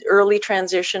this early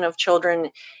transition of children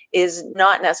is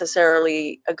not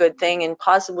necessarily a good thing and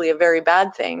possibly a very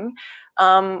bad thing.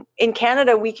 In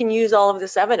Canada, we can use all of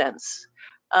this evidence.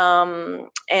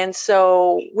 And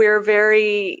so we're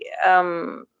very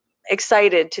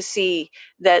excited to see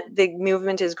that the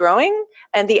movement is growing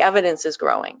and the evidence is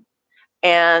growing.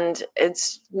 And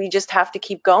we just have to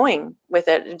keep going with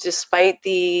it despite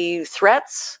the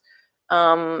threats.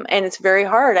 And it's very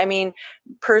hard. I mean,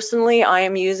 personally, I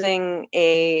am using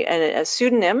a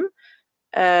pseudonym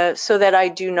so that I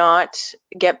do not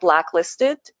get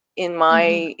blacklisted in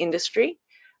my industry.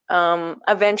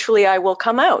 Eventually I will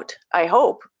come out, I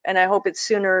hope, and I hope it's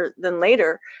sooner than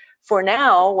later. For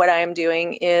now, what I am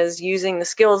doing is using the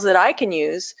skills that I can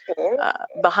use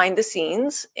behind the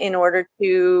scenes in order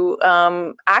to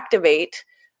activate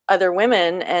other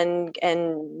women and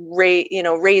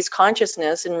raise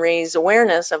consciousness and raise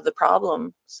awareness of the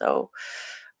problem. So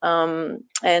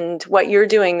and what you're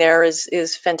doing there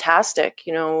is fantastic,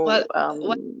 you know,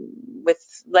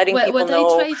 with letting people know.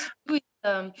 What I try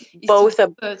to do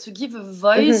is to give a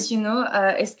voice, you know,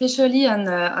 especially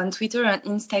on Twitter and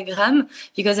Instagram,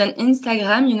 because on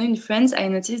Instagram, you know, in France, I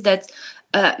noticed that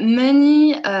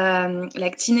many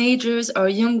like teenagers or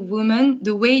young women,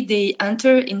 the way they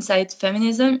enter inside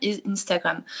feminism is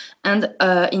Instagram. And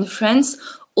in France,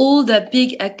 all the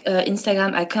big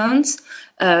Instagram accounts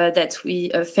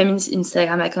feminist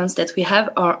Instagram accounts that we have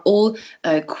are all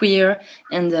queer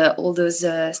and all those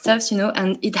stuffs, you know.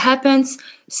 And it happens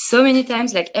so many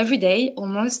times, like every day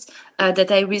almost, that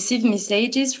I receive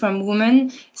messages from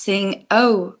women saying,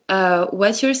 "Oh,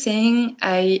 what you're saying,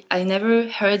 I never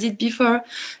heard it before."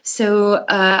 So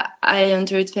I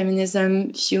entered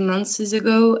feminism a few months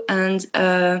ago, and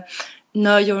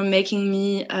now you're making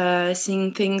me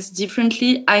seeing things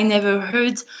differently. I never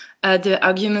heard the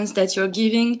arguments that you're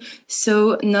giving,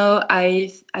 so now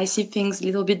I see things a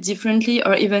little bit differently,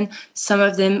 or even some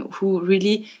of them who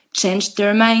really changed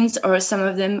their minds, or some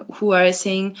of them who are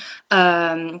saying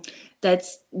that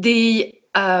they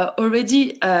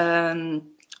already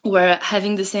were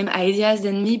having the same ideas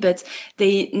than me, but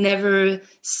they never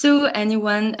saw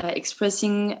anyone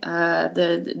expressing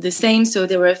the same. So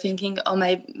they were thinking, "Oh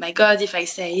my God, if I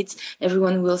say it,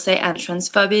 everyone will say I'm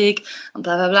transphobic,"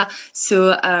 blah blah blah.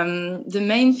 So the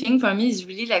main thing for me is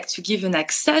really like to give an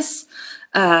access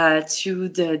to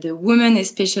the women,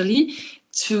 especially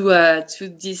to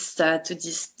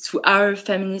our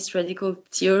feminist radical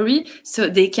theory, so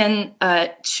they can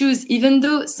choose, even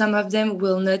though some of them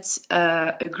will not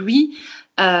agree.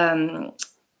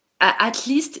 At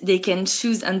least they can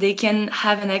choose, and they can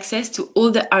have an access to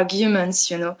all the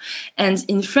arguments, you know. And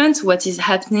in France, what is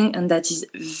happening, and that is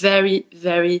very,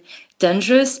 very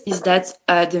dangerous, is that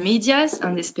the medias,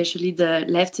 and especially the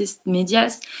leftist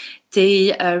medias,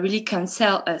 they really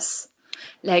cancel us.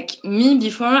 Like me,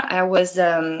 before, I was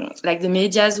like, the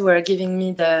medias were giving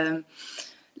me the,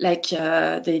 like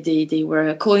they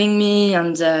were calling me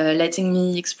and letting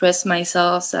me express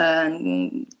myself,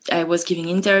 and I was giving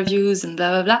interviews and blah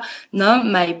blah blah. Now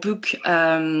my book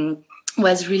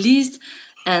was released,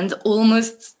 and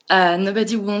almost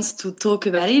nobody wants to talk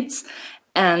about it.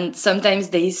 And sometimes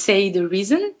they say the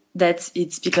reason that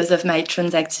it's because of my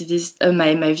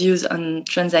my views on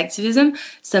transactivism.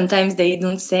 Sometimes they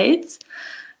don't say it,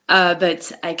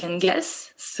 but I can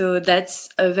guess. So that's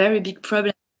a very big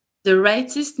problem. the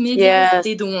rightist media,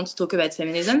 they don't want to talk about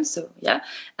feminism, so yeah.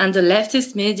 And the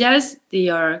leftist medias, they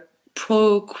are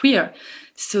pro-queer.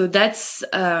 So that's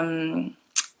a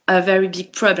very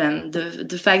big problem.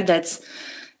 The fact that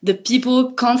the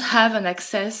people can't have an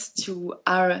access to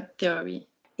our theory.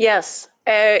 Yes,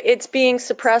 it's being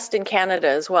suppressed in Canada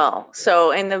as well.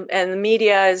 So, and the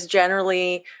media is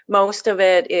generally, most of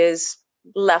it is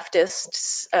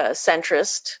leftist,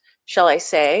 centrist, shall I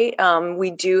say. We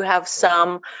do have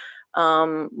some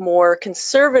more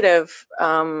conservative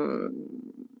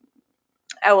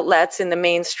outlets in the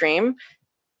mainstream,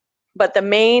 but the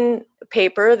main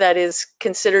paper that is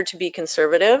considered to be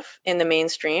conservative in the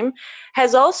mainstream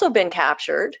has also been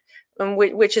captured,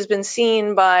 which has been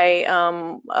seen by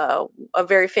a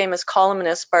very famous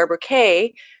columnist, Barbara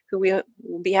Kay, who we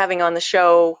will be having on the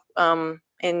show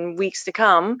in weeks to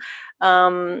come.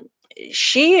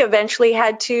 She eventually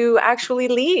had to actually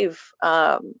leave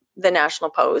the National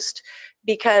Post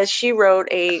because she wrote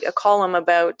a column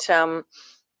about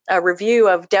a review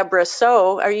of Deborah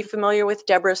Soh. Are you familiar with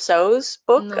Deborah Soh's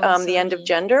book, No, The End of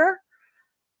Gender?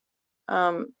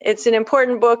 It's an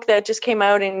important book that just came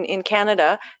out in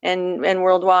Canada and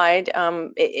worldwide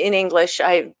in English.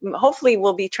 I hopefully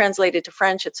will be translated to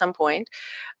French at some point.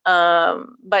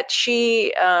 But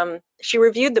she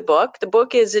reviewed the book. The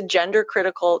book is a gender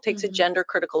critical, takes a gender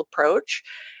critical approach,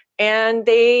 and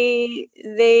they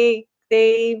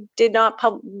did not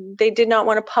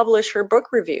want to publish her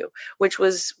book review, which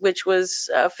was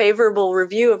a favorable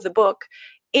review of the book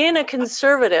in a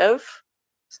conservative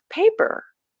paper.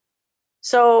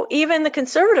 So even the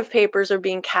conservative papers are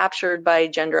being captured by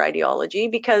gender ideology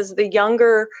because the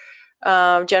younger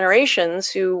generations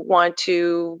who want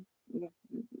to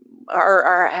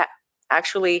are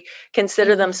actually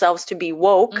consider themselves to be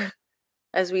woke,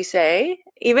 as we say,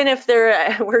 even if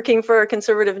they're working for a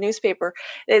conservative newspaper.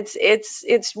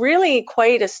 It's really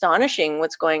quite astonishing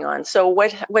what's going on. So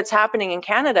what's happening in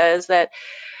Canada is that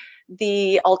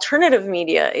the alternative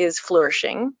media is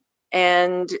flourishing,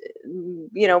 and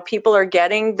people are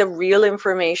getting the real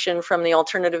information from the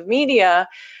alternative media.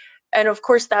 And of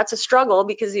course that's a struggle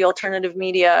because the alternative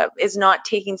media is not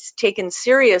taken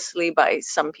seriously by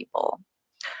some people.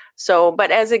 So,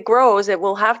 but as it grows, it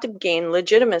will have to gain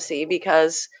legitimacy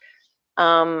because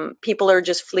people are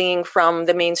just fleeing from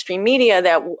the mainstream media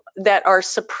that are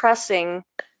suppressing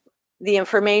the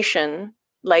information,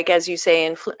 like as you say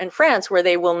in France, where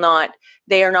they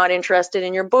are not interested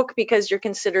in your book because you're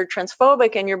considered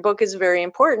transphobic and your book is very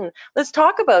important. Let's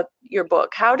talk about your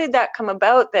book. How did that come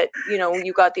about that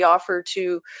you got the offer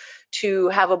to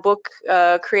have a book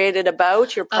created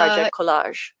about your project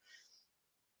Collage?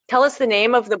 Tell us the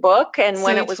name of the book and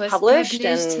when it was published.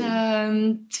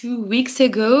 And 2 weeks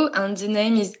ago, and the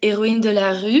name is Héroïne de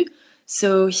la rue.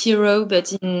 So hero,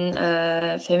 but in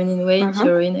feminine way,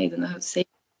 heroine, I don't know how to say,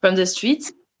 from the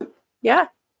streets. Yeah.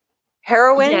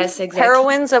 Heroine. Yes, exactly.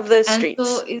 Heroines of the streets. And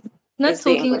so it's not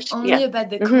talking only about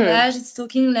the collage, it's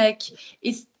talking like,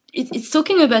 it's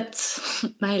talking about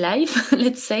my life,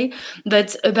 let's say,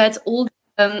 but about all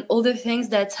the things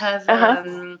that have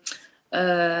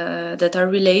that are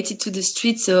related to the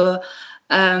street. So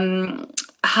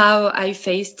how I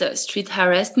faced street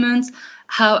harassment,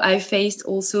 how I faced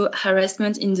also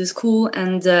harassment in the school,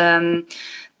 and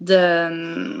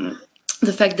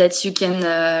the fact that you can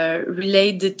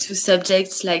relate the two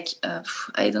subjects, like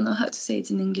I don't know how to say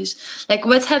it in English, like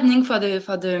what's happening for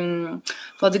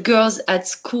the girls at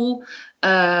school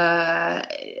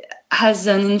has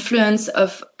an influence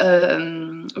of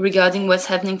regarding what's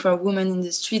happening for women in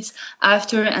the streets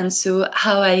after. And so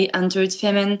how I entered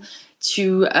Femen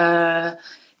to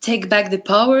take back the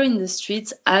power in the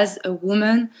streets as a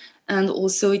woman. And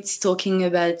also it's talking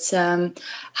about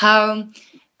how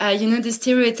the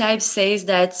stereotype says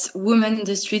that women in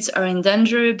the streets are in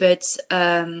danger, but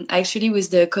actually with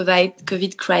the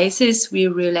COVID crisis, we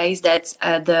realized that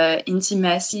the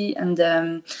intimacy and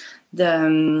the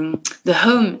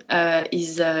home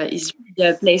is a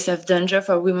place of danger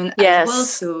for women as well.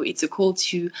 So it's a call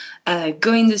to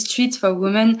go in the street for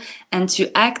women and to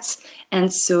act.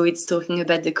 And so it's talking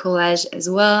about the collage as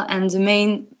well. And the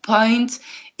main point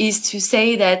is to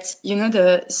say that,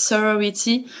 the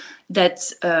sorority that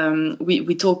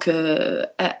we talk,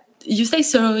 you say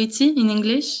sorority in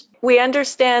English? We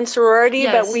understand sorority,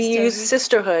 but we use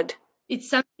sisterhood. It's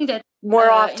something that more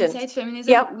often inside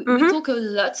feminism, we talk a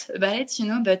lot about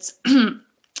it, but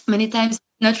many times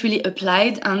not really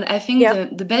applied. And I think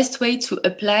the best way to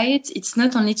apply it, it's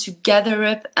not only to gather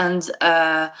up and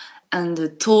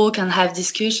talk and have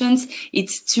discussions,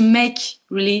 it's to make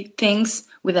really things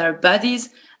with our bodies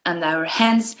and our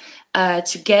hands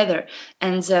together.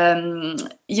 And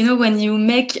when you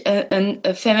make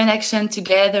a feminine action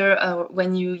together, or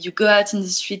when you go out in the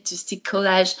street to stick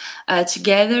collage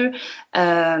together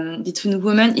between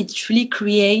women, it really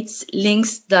creates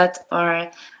links that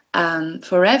are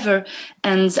forever.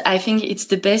 And I think it's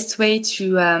the best way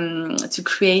to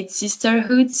create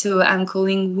sisterhood. So I'm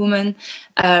calling women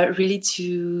really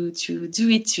to do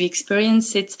it, to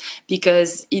experience it,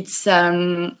 because it's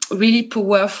really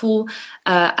powerful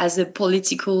as a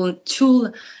political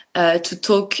tool to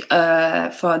talk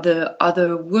for the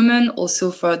other women,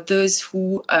 also for those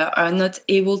who are not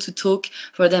able to talk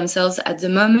for themselves at the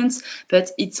moment.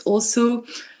 But it's also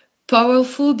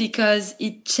powerful because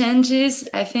it changes,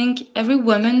 I think, every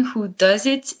woman who does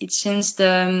it. It changes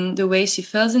the way she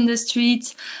feels in the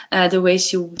streets, the way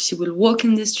she will walk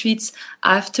in the streets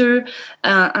after,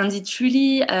 and it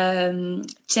really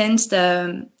changed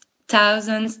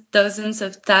dozens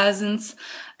of thousands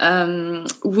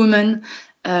women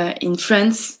in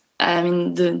France. I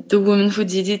mean, the women who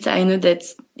did it, I know that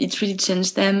it really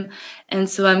changed them, and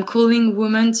so I'm calling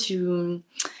women to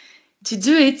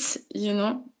do it.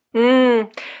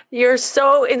 You're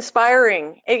so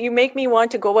inspiring. You make me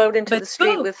want to go out into the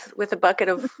street with a bucket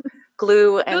of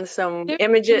glue and some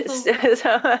images.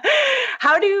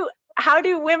 How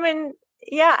do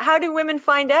women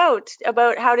find out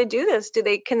about how to do this?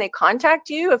 Can they contact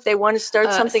you if they want to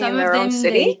start something in their own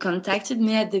city? They contacted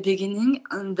me at the beginning,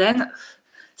 and then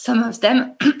some of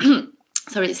them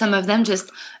some of them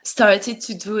just started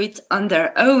to do it on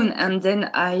their own. And then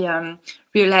I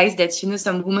realized that,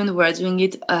 some women were doing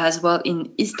it as well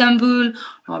in Istanbul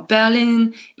or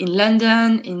Berlin, in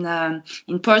London,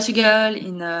 in Portugal,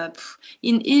 in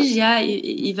Asia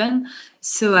even.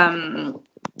 So,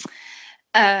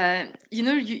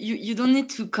 you don't need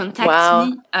to contact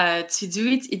me to do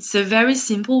it. It's a very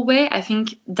simple way. I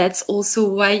think that's also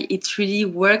why it really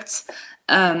worked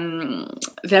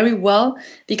very well,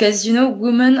 because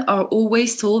women are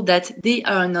always told that they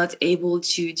are not able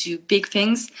to do big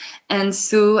things, and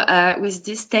so with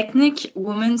this technique,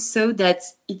 women saw that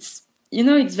it's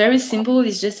very simple.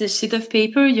 It's just a sheet of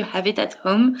paper. You have it at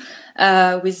home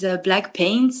with black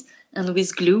paint and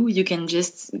with glue. You can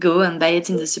just go and buy it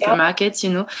in the supermarket.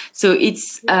 So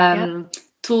it's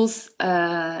tools.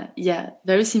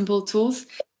 Very simple tools.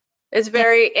 It's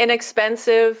very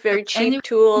inexpensive, very cheap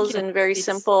tools, and very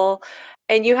simple.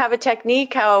 And you have a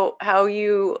technique how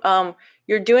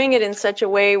you're doing it in such a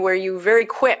way where you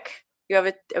have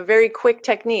a very quick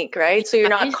technique, right? So you're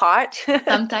not caught.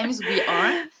 Sometimes we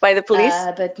are by the police,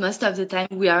 but most of the time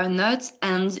we are not.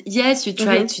 And yes, you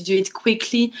try to do it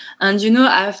quickly, and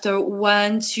after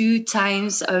 1-2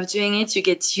 times of doing it, you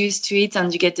get used to it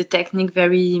and you get the technique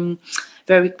very,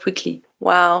 very quickly.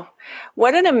 Wow.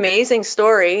 What an amazing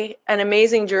story, an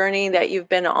amazing journey that you've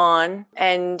been on.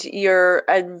 And you're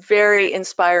a very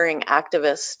inspiring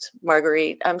activist,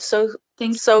 Marguerite. I'm so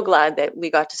glad that we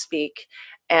got to speak.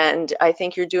 And I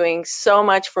think you're doing so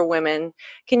much for women.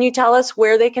 Can you tell us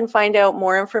where they can find out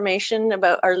more information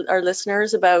about our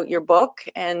listeners about your book?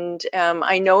 And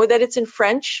I know that it's in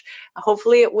French.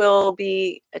 Hopefully it will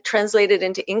be translated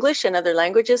into English and other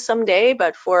languages someday.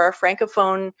 But for our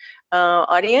Francophone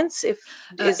audience,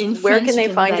 where can they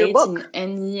find your book?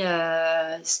 In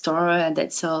any store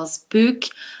that sells book,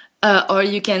 or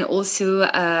you can also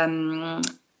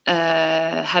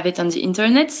have it on the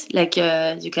internet. Like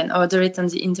you can order it on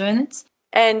the internet.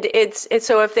 And it's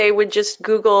so if they would just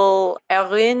Google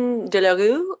Erin de la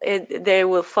Rue, they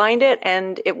will find it.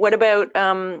 And what about,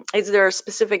 is there a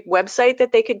specific website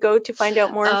that they could go to find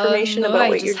out more information about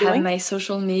what you're doing? I just have my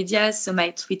social media, so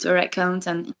my Twitter account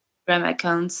and Instagram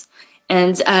accounts.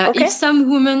 And if some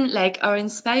women are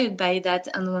inspired by that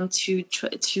and want to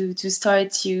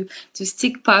start to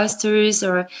stick posters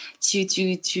or to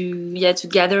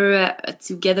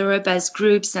gather up as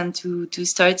groups and to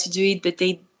start to do it, but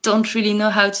they don't really know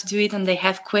how to do it and they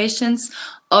have questions,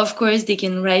 of course they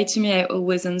can write to me. I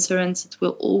always answer, and it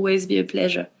will always be a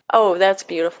pleasure. Oh, that's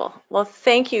beautiful. Well,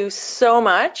 thank you so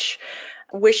much.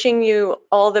 Wishing you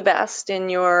all the best in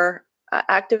your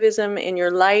activism, in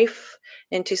your life,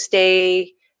 and to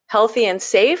stay healthy and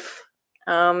safe,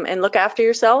 and look after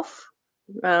yourself,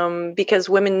 because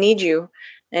women need you,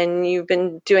 and you've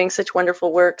been doing such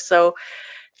wonderful work. So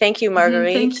thank you,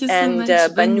 Marguerite. Thank you so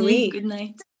much. Bonne nuit. Good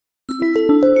night.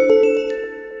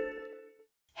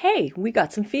 Hey, we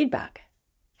got some feedback.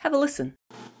 Have a listen.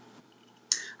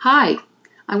 Hi,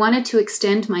 I wanted to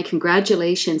extend my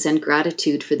congratulations and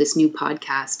gratitude for this new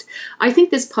podcast. I think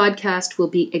this podcast will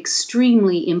be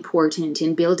extremely important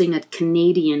in building a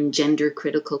Canadian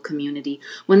gender-critical community,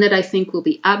 one that I think will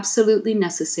be absolutely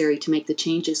necessary to make the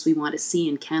changes we want to see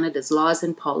in Canada's laws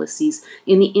and policies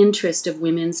in the interest of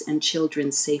women's and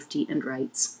children's safety and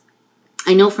rights.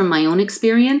 I know from my own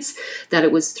experience that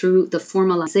it was through the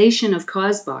formalization of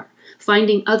CAUSEBAR,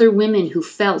 finding other women who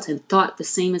felt and thought the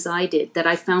same as I did, that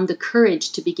I found the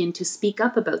courage to begin to speak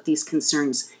up about these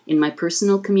concerns in my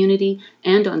personal community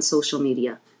and on social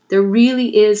media. There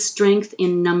really is strength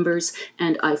in numbers,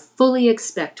 and I fully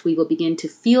expect we will begin to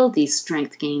feel these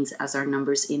strength gains as our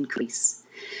numbers increase.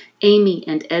 Amy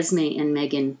and Esme and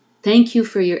Megan, thank you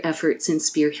for your efforts in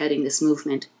spearheading this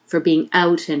movement, for being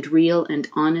out and real and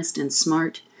honest and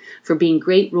smart, for being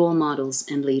great role models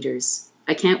and leaders.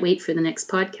 I can't wait for the next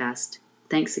podcast.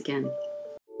 Thanks again.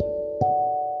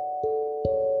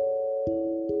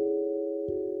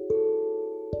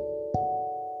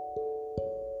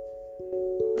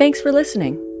 Thanks for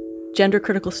listening. Gender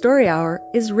Critical Story Hour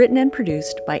is written and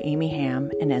produced by Amy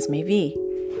Ham and Esme V.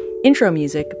 Intro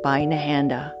music by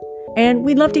Nahanda. And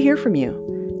we'd love to hear from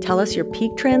you. Tell us your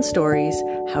peak trans stories,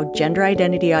 how gender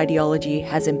identity ideology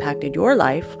has impacted your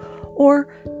life, or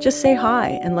just say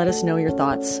hi and let us know your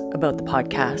thoughts about the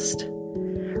podcast.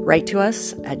 Write to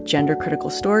us at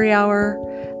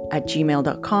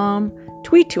gendercriticalstoryhour@gmail.com.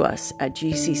 Tweet to us at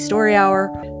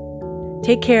GCStoryHour.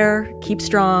 Take care, keep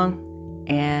strong,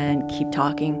 and keep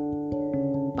talking.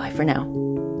 Bye for now.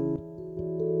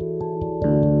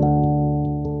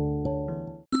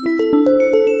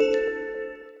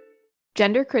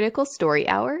 Gender Critical Story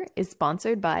Hour is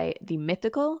sponsored by the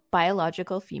mythical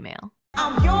biological female.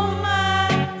 I'm your man.